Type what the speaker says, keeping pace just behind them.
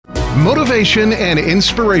Motivation and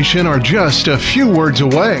inspiration are just a few words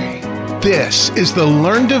away. This is the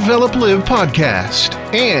Learn, Develop, Live podcast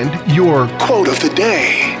and your quote of the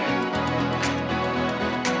day.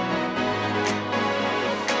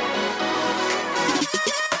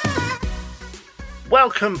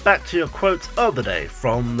 Welcome back to your quote of the day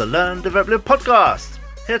from the Learn, Develop, Live podcast.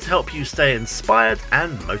 Here to help you stay inspired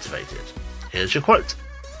and motivated. Here's your quote.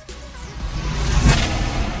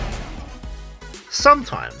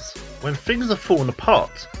 Sometimes, when things are falling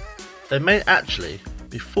apart, they may actually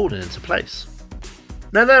be falling into place.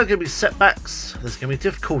 Now there are going to be setbacks, there's going to be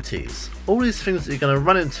difficulties, all these things that you're going to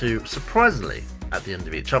run into surprisingly at the end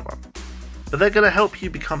of each other. But they're going to help you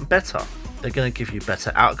become better. They're going to give you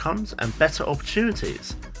better outcomes and better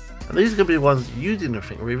opportunities. And these are going to be the ones you didn't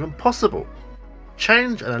think were even possible.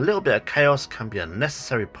 Change and a little bit of chaos can be a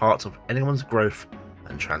necessary part of anyone's growth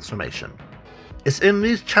and transformation. It's in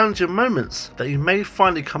these challenging moments that you may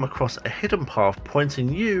finally come across a hidden path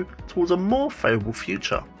pointing you towards a more favourable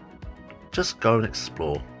future. Just go and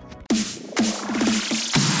explore.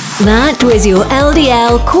 That was your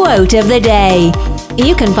LDL quote of the day.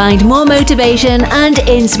 You can find more motivation and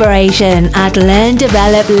inspiration at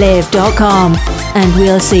learndeveloplive.com. And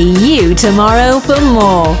we'll see you tomorrow for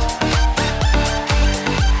more.